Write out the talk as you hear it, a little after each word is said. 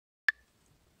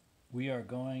We are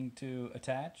going to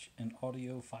attach an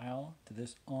audio file to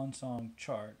this Onsong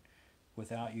chart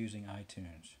without using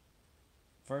iTunes.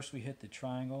 First we hit the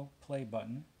triangle play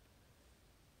button,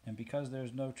 and because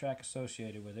there's no track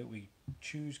associated with it, we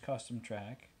choose custom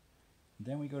track.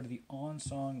 Then we go to the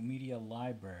Onsong media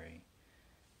library.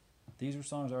 These are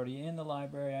songs already in the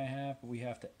library I have, but we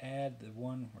have to add the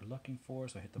one we're looking for,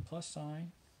 so I hit the plus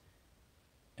sign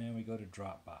and we go to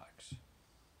Dropbox.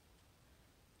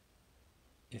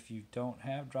 If you don't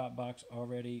have Dropbox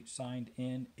already signed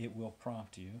in, it will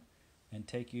prompt you and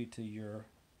take you to your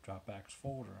Dropbox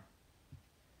folder.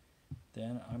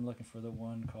 Then I'm looking for the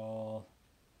one called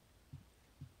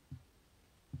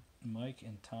Mike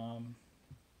and Tom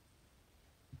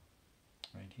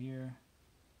right here,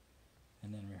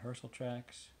 and then rehearsal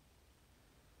tracks,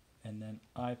 and then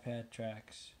iPad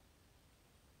tracks,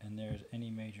 and there's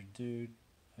Any Major Dude.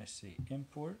 I see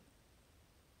import.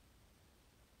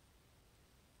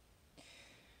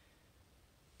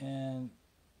 And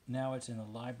now it's in the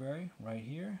library right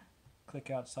here. Click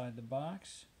outside the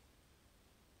box,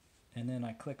 and then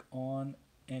I click on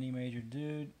Any Major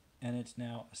Dude, and it's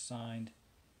now assigned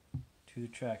to the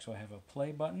track. So I have a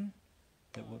play button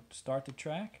that will start the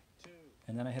track,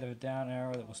 and then I hit a down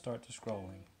arrow that will start the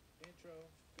scrolling.